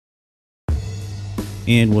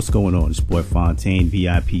And what's going on? It's boy Fontaine,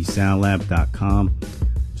 VIP Soundlab.com.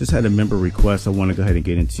 Just had a member request. I want to go ahead and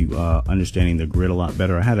get into understanding the grid a lot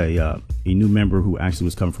better. I had a new member who actually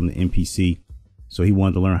was coming from the MPC, so he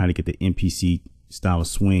wanted to learn how to get the MPC style of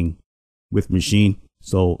swing with Maschine.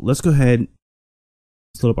 So let's go ahead,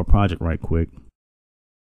 let's load up our project right quick.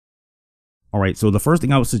 All right, so the first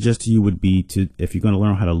thing I would suggest to you would be to, if you're going to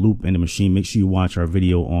learn how to loop in the Maschine, make sure you watch our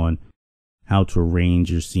video on how to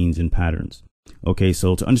arrange your scenes and patterns. Okay,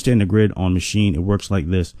 so to understand the grid on Maschine, it works like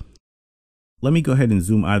this. Let me go ahead and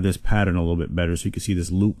zoom out of this pattern a little bit better so you can see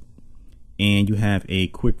this loop. And you have a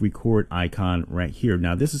quick record icon right here.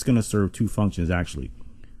 Now this is going to serve two functions actually.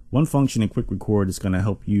 One function in quick record is going to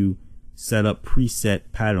help you set up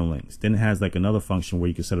preset pattern lengths. Then it has like another function where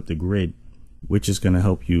you can set up the grid, which is going to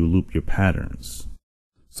help you loop your patterns.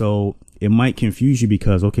 So it might confuse you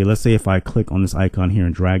because, okay, let's say if I click on this icon here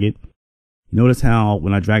and drag it, notice how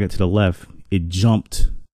when I drag it to the left, it jumped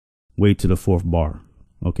way to the fourth bar.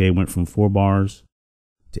 Okay, it went from 4 bars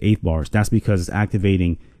to 8 bars. That's because it's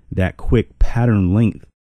activating that quick pattern length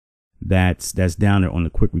that's down there on the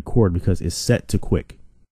quick record because it's set to quick.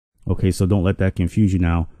 Okay, so don't let that confuse you.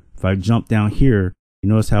 Now, if I jump down here, you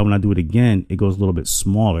notice how when I do it again, it goes a little bit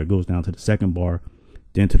smaller. It goes down to the second bar,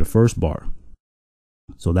 then to the first bar.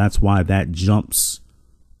 So that's why that jumps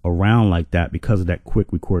around like that, because of that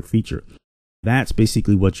quick record feature. That's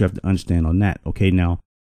basically what you have to understand on that. Okay, now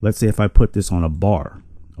let's say if I put this on a bar,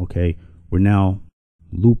 okay, we're now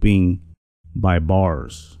looping by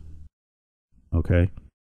bars. Okay,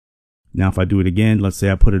 now if I do it again, let's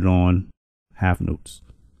say I put it on half notes.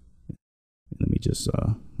 Let me just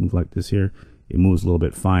move like this here. It moves a little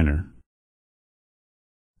bit finer.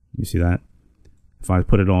 You see that? If I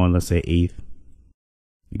put it on, let's say eighth,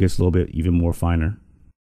 it gets a little bit even more finer.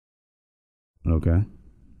 Okay.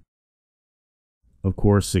 Of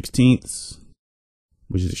course, 16ths,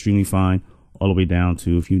 which is extremely fine, all the way down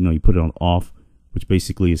to, if you know, you put it on off, which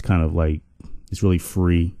basically is kind of like, it's really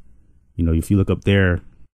free. You know, if you look up there,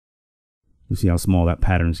 you see how small that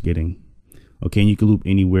pattern is getting. Okay, and you can loop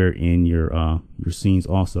anywhere in your scenes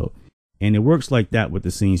also. And it works like that with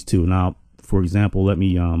the scenes too. Now, for example, let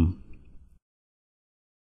me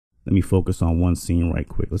focus on one scene right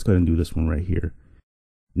quick. Let's go ahead and do this one right here.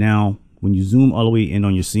 Now, when you zoom all the way in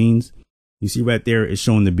on your scenes, you see right there, it's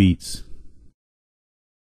showing the beats.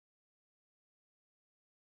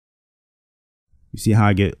 You see how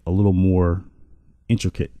I get a little more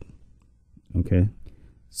intricate. Okay.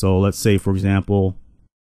 So let's say, for example,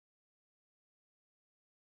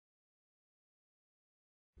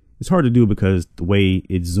 it's hard to do because the way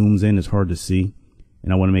it zooms in is hard to see.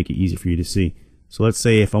 And I want to make it easy for you to see. So let's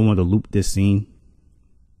say if I want to loop this scene.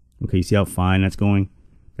 Okay, you see how fine that's going?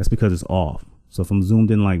 That's because it's off. So if I'm zoomed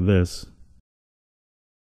in like this,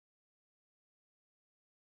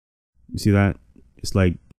 you see that? It's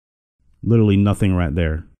like literally nothing right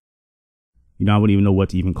there. You know, I wouldn't even know what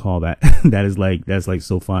to even call that. That's like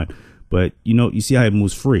so fine. But you know, you see how it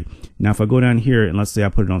moves free. Now, if I go down here and let's say I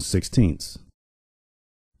put it on 16ths,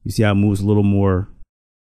 you see how it moves a little more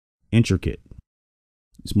intricate.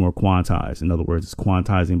 It's more quantized. In other words, it's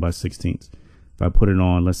quantizing by 16ths. If I put it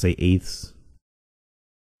on, let's say eighths,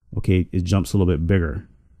 okay, it jumps a little bit bigger.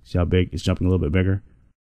 See how big it's jumping a little bit bigger?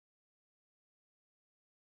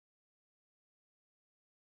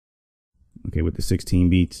 Okay, with the 16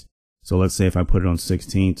 beats. So let's say if I put it on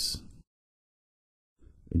 16ths,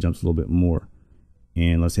 it jumps a little bit more.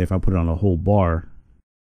 And let's say if I put it on a whole bar,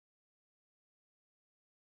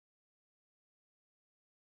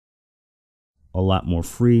 a lot more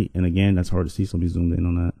free. And again, that's hard to see, so let me zoom in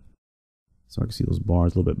on that so I can see those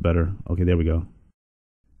bars a little bit better. Okay, there we go.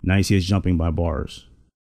 Now you see it's jumping by bars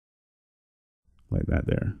like that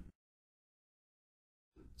there.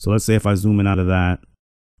 So let's say if I zoom in out of that,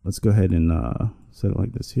 let's go ahead and set it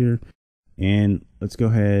like this here. And let's go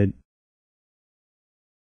ahead,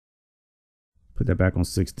 put that back on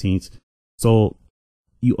 16ths. So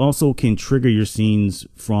you also can trigger your scenes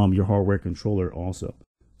from your hardware controller also.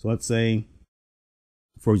 So let's say,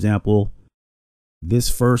 for example, this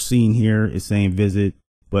first scene here is saying visit,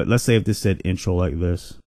 but let's say if this said intro like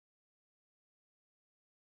this.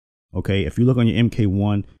 Okay, if you look on your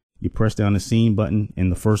MK1, you press down the scene button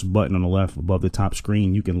and the first button on the left above the top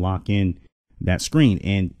screen, you can lock in that screen,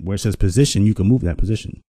 and where it says position, you can move that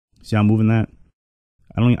position. See how I'm moving that?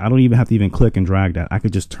 I don't even have to even click and drag that. I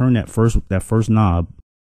could just turn that first knob.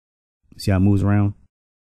 See how it moves around?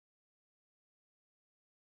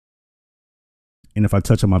 And if I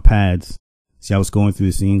touch on my pads, see how it's going through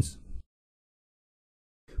the scenes?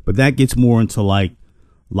 But that gets more into like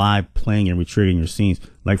live playing and retriggering your scenes.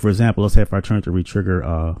 Like for example, let's say if I turn the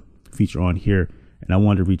retrigger feature on here and I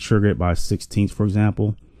wanted to retrigger it by 16th, for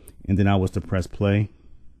example, and then I was to press play.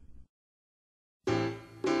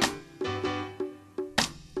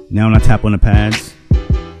 Now when I tap on the pads,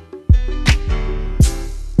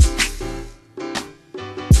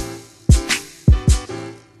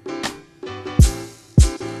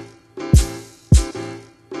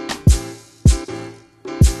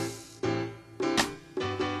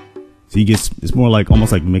 so you get, it's more like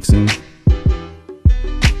almost like mixing.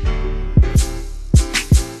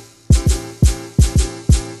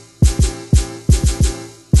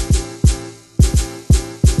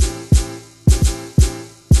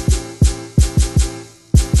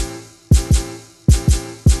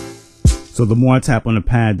 So the more I tap on the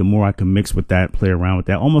pad, the more I can mix with that, play around with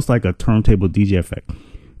that, almost like a turntable DJ effect.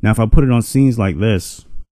 Now, if I put it on scenes like this,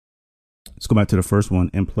 let's go back to the first one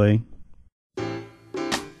and play.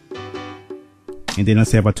 And then let's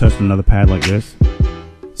say if I touched another pad like this,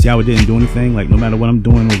 see how it didn't do anything? Like no matter what I'm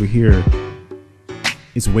doing over here,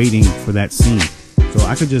 it's waiting for that scene. So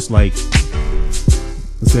I could just like,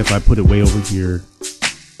 let's say if I put it way over here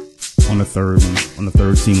on the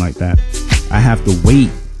third scene like that, I have to wait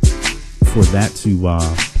for that to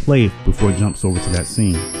play before it jumps over to that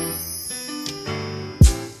scene.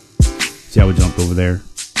 See how it jumped over there?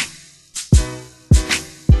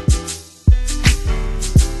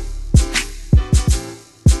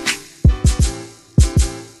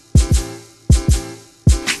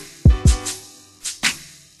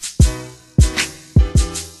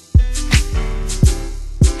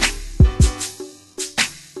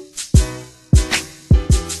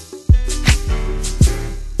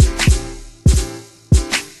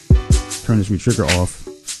 Turn this retrigger off.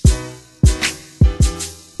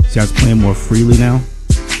 See how it's playing more freely now?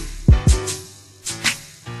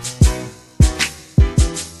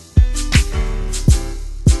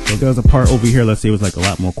 So there was a part over here, let's say it was like a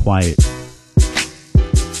lot more quiet.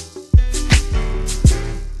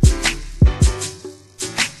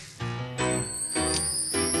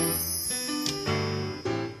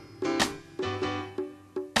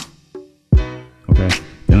 Okay,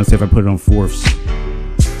 then let's say if I put it on fourths.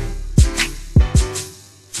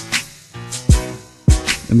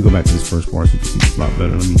 Let me go back to this first part so you can see this a lot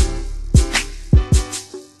better.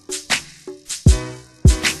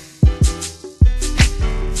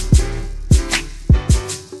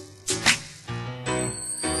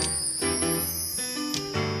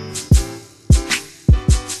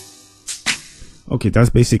 Okay, that's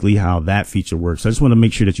basically how that feature works. So I just want to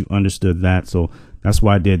make sure that you understood that. So that's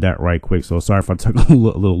why I did that right quick. So sorry if I took a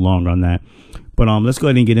little longer on that. But let's go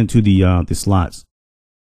ahead and get into the slots.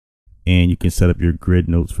 And you can set up your grid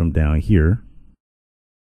notes from down here.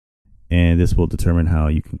 And this will determine how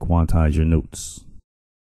you can quantize your notes.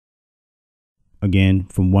 Again,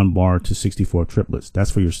 from 1 bar to 64 triplets. That's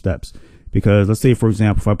for your steps. Because let's say, for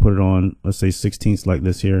example, if I put it on, let's say 16ths like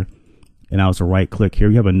this here, and I was to right click here,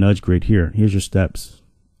 you have a nudge grid here. Here's your steps.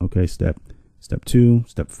 Okay, step 2,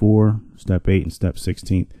 step 4, step 8, and step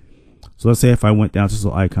 16. So let's say if I went down to this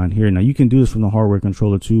little icon here. Now you can do this from the hardware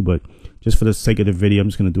controller too, but just for the sake of the video, I'm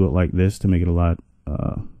just going to do it like this to make it a lot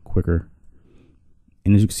quicker.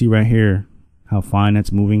 And as you can see right here, how fine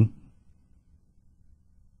that's moving.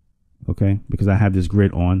 Okay, because I have this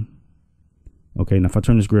grid on. Okay, now if I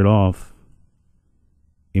turn this grid off,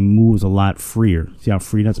 it moves a lot freer. See how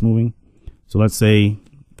free that's moving? So let's say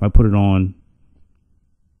if I put it on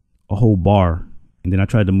a whole bar and then I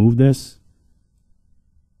tried to move this,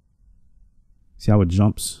 see how it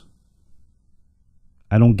jumps?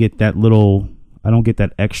 I don't get that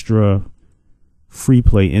extra free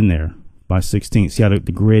play in there by 16. See how the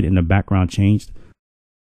grid in the background changed?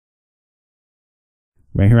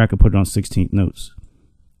 Right here, I could put it on 16th notes.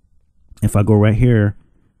 If I go right here,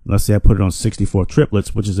 let's say I put it on 64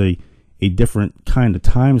 triplets, which is a different kind of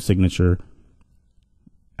time signature.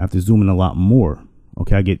 I have to zoom in a lot more.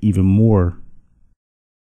 Okay, I get even more.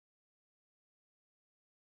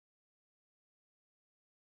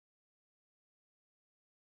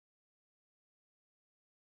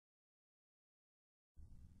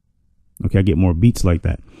 Okay, I get more beats like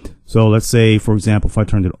that. So let's say, for example, if I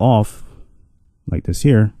turned it off like this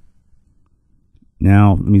here.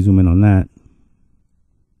 Now, let me zoom in on that.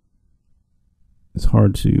 It's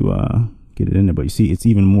hard to get it in there, but you see, it's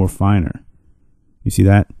even more finer. You see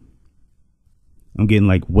that? I'm getting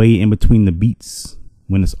like way in between the beats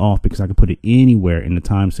when it's off because I can put it anywhere in the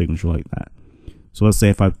time signature like that. So let's say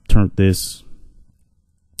if I turned this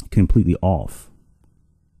completely off,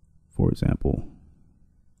 for example,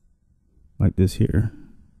 like this here.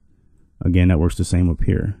 Again, that works the same up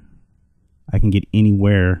here. I can get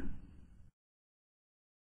anywhere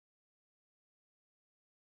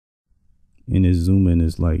And this zoom in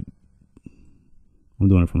is like, I'm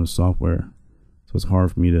doing it from the software, so it's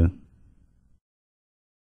hard for me to.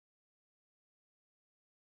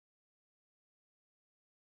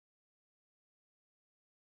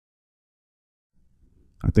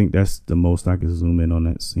 I think that's the most I can zoom in on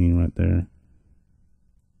that scene right there.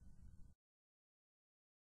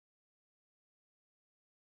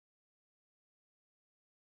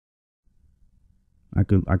 I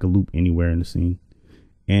could loop anywhere in the scene.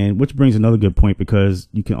 And which brings another good point, because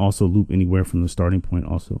you can also loop anywhere from the starting point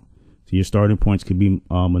also. So your starting points could be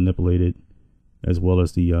manipulated, as well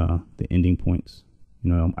as the ending points.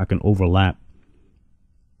 You know, I can overlap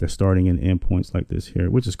the starting and end points like this here,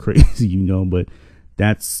 which is crazy, you know, but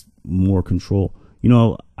that's more control. You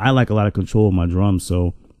know, I like a lot of control of my drums.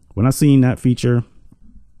 So when I seen that feature,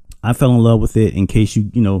 I fell in love with it. In case you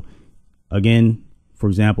know, again, for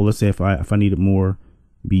example, let's say if I needed more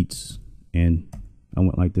beats and I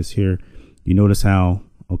went like this here, you notice how,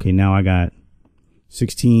 okay, now I got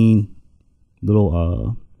 16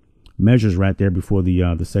 little measures right there before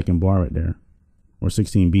the second bar right there, or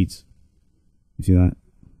 16 beats. You see that?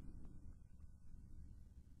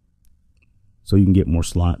 So you can get more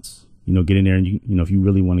slots, you know, get in there, and you know, if you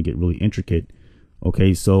really want to get really intricate.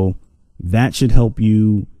 Okay, so that should help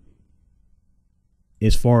you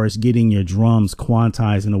as far as getting your drums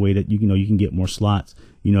quantized in a way that you know you can get more slots,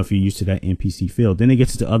 you know, if you're used to that MPC feel. Then it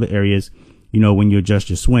gets into other areas, you know, when you adjust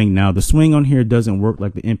your swing. Now the swing on here doesn't work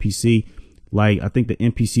like the MPC. Like I think the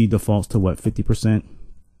MPC defaults to what, 50%.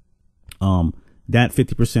 That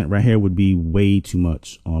 50% right here would be way too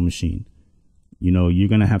much on Maschine. You know, you're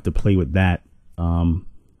gonna have to play with that.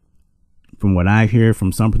 From what I hear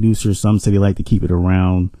from some producers, some say they like to keep it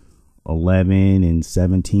around 11 and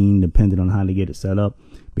 17, depending on how to get it set up,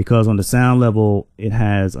 because on the sound level it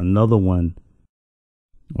has another one,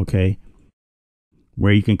 okay,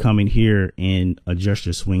 where you can come in here and adjust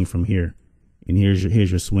your swing from here, and here's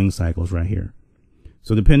your swing cycles right here.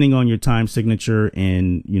 So depending on your time signature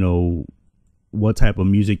and you know what type of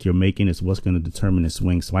music you're making is what's going to determine the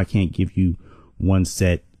swing. So I can't give you one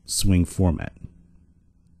set swing format.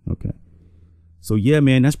 Okay, so yeah,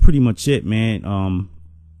 man, that's pretty much it, man.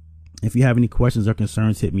 If you have any questions or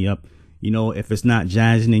concerns, hit me up. You know, if it's not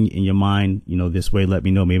jazzing in your mind, you know, this way, let me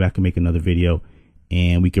know. Maybe I can make another video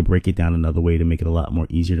and we could break it down another way to make it a lot more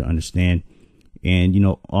easier to understand. And, you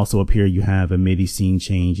know, also up here, you have a MIDI scene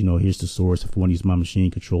change. You know, here's the source if I want to use my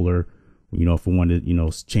Maschine controller. You know, if I want to, you know,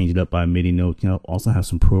 change it up by MIDI note, you know, also have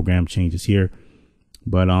some program changes here.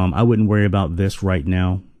 But I wouldn't worry about this right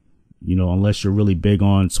now, you know, unless you're really big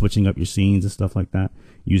on switching up your scenes and stuff like that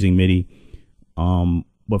using MIDI.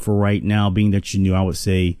 But for right now, being that you're new, I would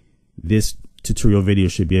say this tutorial video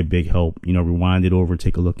should be a big help. You know, rewind it over,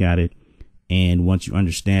 take a look at it. And once you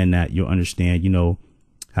understand that, you'll understand, you know,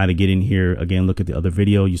 how to get in here. Again, look at the other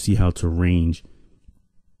video. You see how to arrange,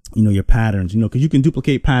 you know, your patterns, you know, because you can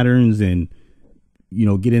duplicate patterns and, you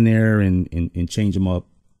know, get in there and change them up.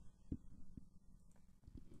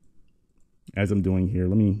 As I'm doing here,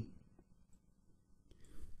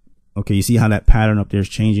 okay, you see how that pattern up there is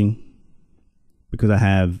changing? Because I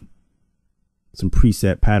have some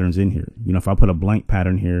preset patterns in here. You know, if I put a blank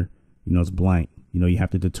pattern here, you know, it's blank. You know, you have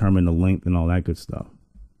to determine the length and all that good stuff.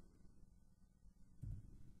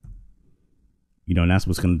 You know, and that's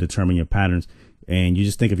what's going to determine your patterns. And you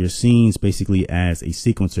just think of your scenes basically as a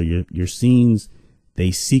sequencer. Your scenes,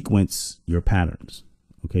 they sequence your patterns.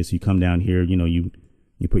 Okay, so you come down here, you know, you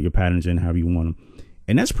put your patterns in however you want them.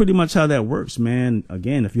 And that's pretty much how that works, man.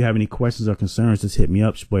 Again, if you have any questions or concerns, just hit me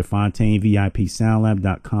up. It's your boy Fontaine,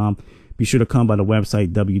 VIPSoundlab.com. Be sure to come by the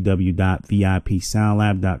website,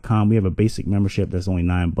 www.vipsoundlab.com. We have a basic membership that's only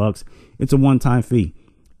 $9. It's a one-time fee,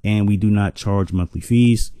 and we do not charge monthly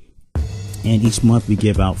fees. And each month we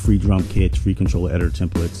give out free drum kits, free controller editor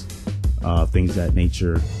templates, things of that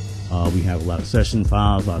nature. We have a lot of session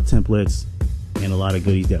files, a lot of templates, and a lot of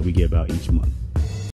goodies that we give out each month.